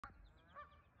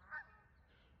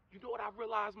You know what I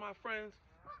realized, my friends?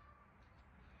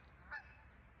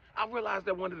 I realized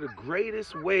that one of the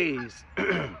greatest ways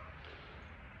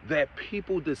that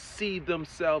people deceive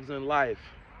themselves in life,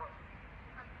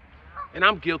 and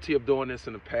I'm guilty of doing this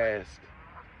in the past.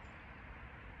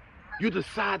 You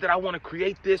decide that I want to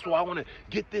create this or I want to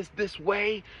get this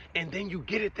way, and then you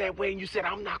get it that way and you said,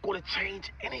 I'm not going to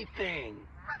change anything.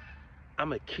 I'm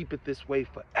going to keep it this way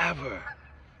forever.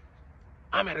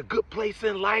 I'm at a good place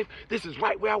in life. This is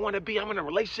right where I want to be. I'm in a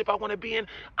relationship I want to be in.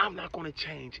 I'm not going to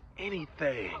change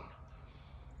anything.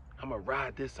 I'm going to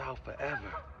ride this out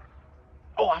forever.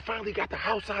 Oh, I finally got the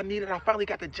house I needed. I finally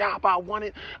got the job I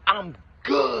wanted. I'm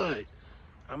good.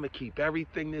 I'm going to keep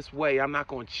everything this way. I'm not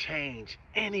going to change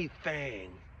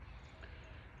anything.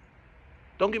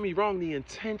 Don't get me wrong. The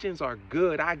intentions are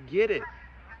good. I get it.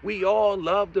 We all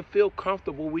love to feel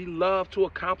comfortable. We love to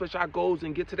accomplish our goals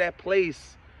and get to that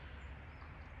place.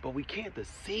 But we can't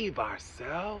deceive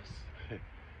ourselves.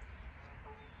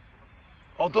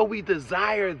 Although we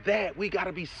desire that, we got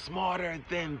to be smarter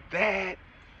than that.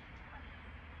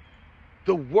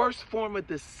 The worst form of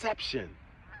deception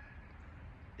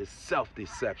is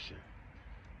self-deception.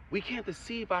 We can't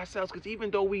deceive ourselves because even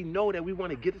though we know that we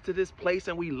want to get to this place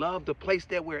and we love the place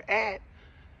that we're at,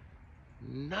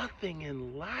 nothing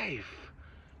in life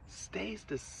stays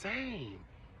the same.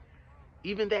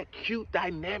 Even that cute,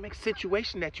 dynamic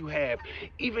situation that you have,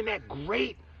 even that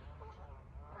great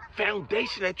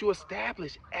foundation that you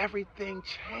establish, everything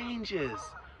changes.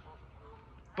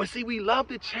 But see, we love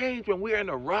to change when we're in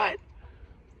a rut,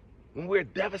 when we're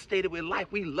devastated with life.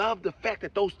 We love the fact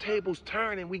that those tables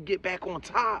turn and we get back on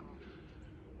top.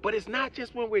 But it's not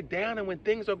just when we're down and when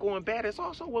things are going bad, it's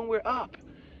also when we're up.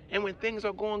 And when things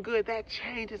are going good, that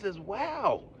changes as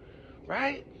well,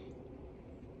 right?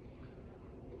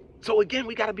 So again,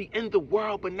 we got to be in the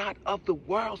world, but not of the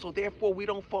world. So therefore, we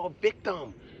don't fall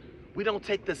victim. We don't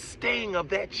take the sting of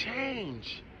that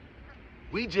change.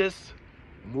 We just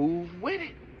move with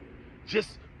it.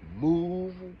 Just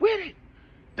move with it.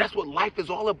 That's what life is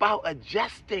all about,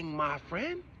 adjusting, my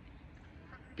friend.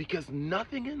 Because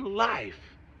nothing in life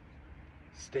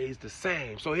stays the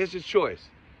same. So here's your choice.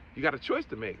 You got a choice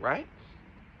to make, right?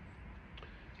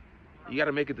 You got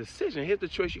to make a decision. Here's the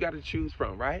choice you got to choose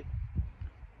from, right?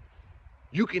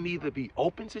 You can either be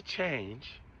open to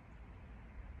change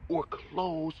or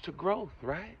closed to growth,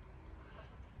 right?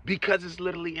 Because it's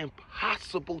literally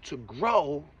impossible to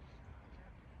grow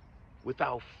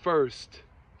without first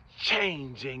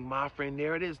changing, my friend.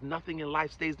 There it is. Nothing in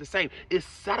life stays the same. It's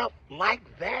set up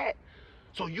like that.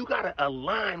 So you got to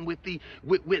align with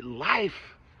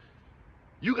life.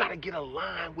 You got to get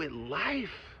aligned with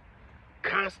life.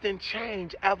 Constant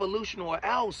change, evolution, or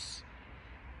else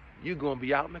you're going to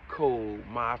be out in the cold,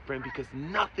 my friend, because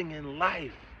nothing in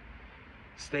life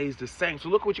stays the same. So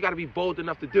look what you got to be bold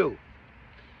enough to do.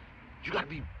 You got to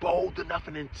be bold enough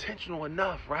and intentional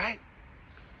enough, right?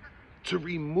 To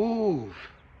remove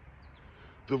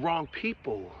the wrong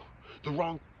people, the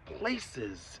wrong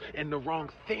places, and the wrong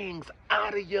things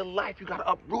out of your life. You got to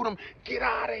uproot them. Get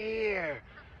out of here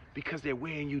because they're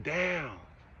weighing you down.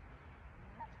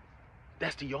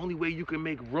 That's the only way you can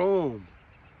make room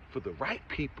for the right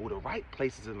people, the right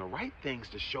places, and the right things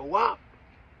to show up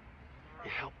and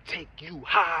help take you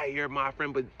higher, my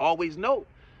friend. But always note,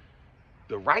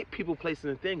 the right people, places,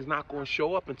 and things not going to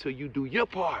show up until you do your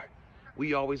part.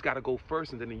 We always got to go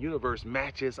first, and then the universe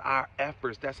matches our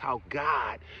efforts. That's how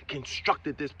God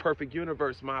constructed this perfect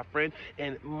universe, my friend.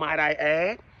 And might I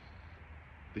add,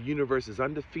 the universe is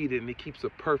undefeated, and it keeps a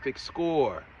perfect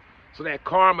score. So that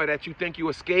karma that you think you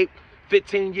escaped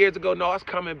 15 years ago, no, it's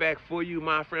coming back for you,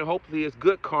 my friend. Hopefully it's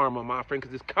good karma, my friend,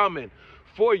 because it's coming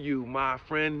for you, my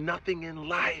friend. Nothing in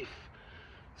life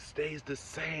stays the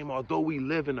same, although we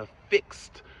live in a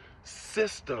fixed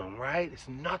system, right?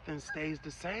 Nothing stays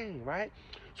the same, right?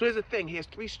 So here's the thing. Here's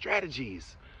 3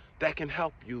 strategies that can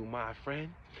help you, my friend.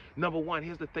 Number 1,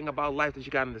 here's the thing about life that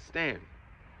you got to understand.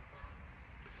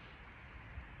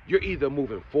 You're either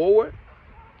moving forward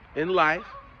in life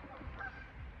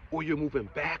or you're moving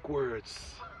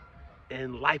backwards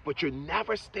in life, but you're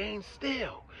never staying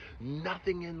still.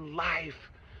 Nothing in life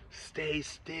stays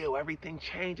still. Everything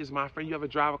changes, my friend. You ever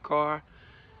drive a car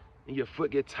and your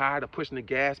foot gets tired of pushing the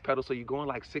gas pedal, so you're going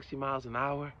like 60 miles an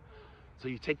hour? So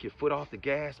you take your foot off the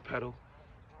gas pedal.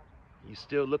 You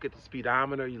still look at the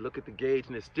speedometer, you look at the gauge,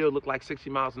 and it still look like 60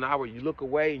 miles an hour. You look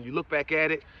away and you look back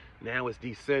at it. Now it's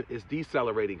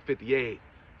decelerating. 58,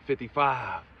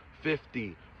 55,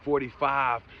 50,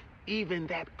 45. Even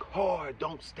that car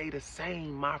don't stay the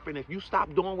same, my friend. If you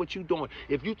stop doing what you're doing,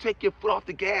 if you take your foot off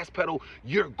the gas pedal,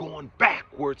 you're going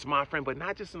backwards, my friend. But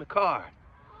not just in the car.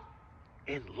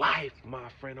 in life, my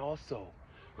friend, also,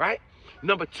 right?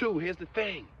 Number two, here's the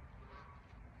thing.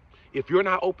 If you're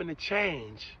not open to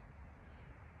change,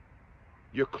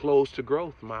 you're closed to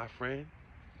growth, my friend.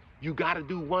 You got to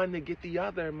do one to get the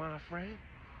other, my friend.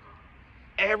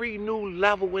 Every new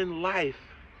level in life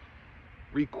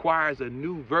requires a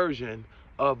new version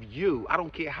of you. I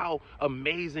don't care how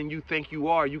amazing you think you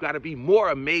are. You got to be more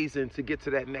amazing to get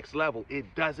to that next level.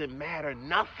 It doesn't matter.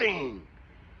 Nothing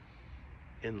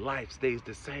in life stays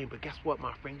the same. But guess what,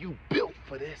 my friend? You built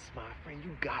for this, my friend.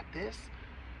 You got this.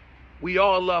 We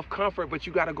all love comfort, but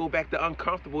you got to go back to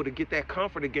uncomfortable to get that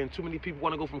comfort again. Too many people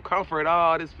want to go from comfort.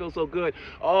 Oh, this feels so good.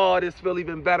 Oh, this feel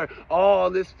even better.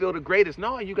 Oh, this feel the greatest.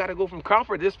 No, you got to go from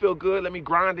comfort. This feel good. Let me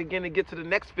grind again to get to the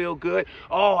next feel good.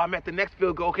 Oh, I'm at the next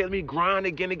feel good. Okay, let me grind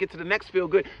again to get to the next feel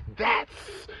good. That's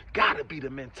got to be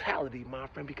the mentality, my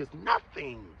friend, because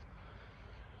nothing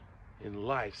in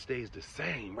life stays the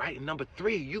same, right? And number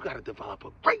three, you got to develop a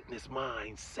greatness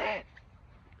mindset.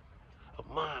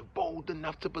 A mind bold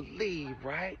enough to believe,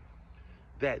 right,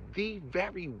 that the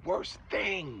very worst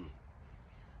thing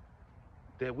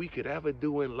that we could ever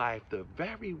do in life, the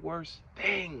very worst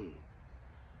thing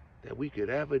that we could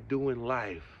ever do in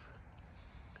life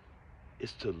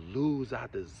is to lose our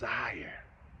desire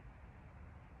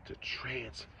to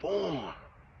transform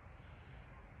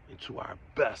into our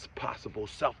best possible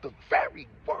self. The very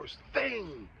worst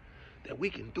thing that we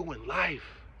can do in life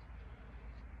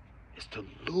is to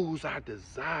lose our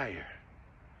desire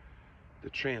to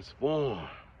transform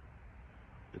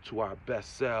into our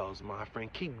best selves, my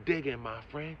friend. Keep digging, my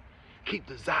friend. Keep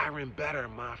desiring better,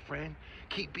 my friend.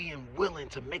 Keep being willing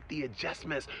to make the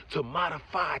adjustments, to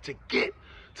modify, to get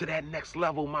to that next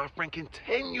level, my friend.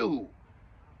 Continue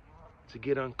to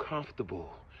get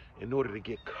uncomfortable in order to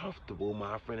get comfortable,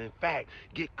 my friend. In fact,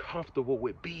 get comfortable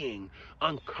with being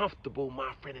uncomfortable,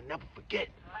 my friend. And never forget,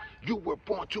 you were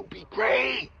born to be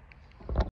great.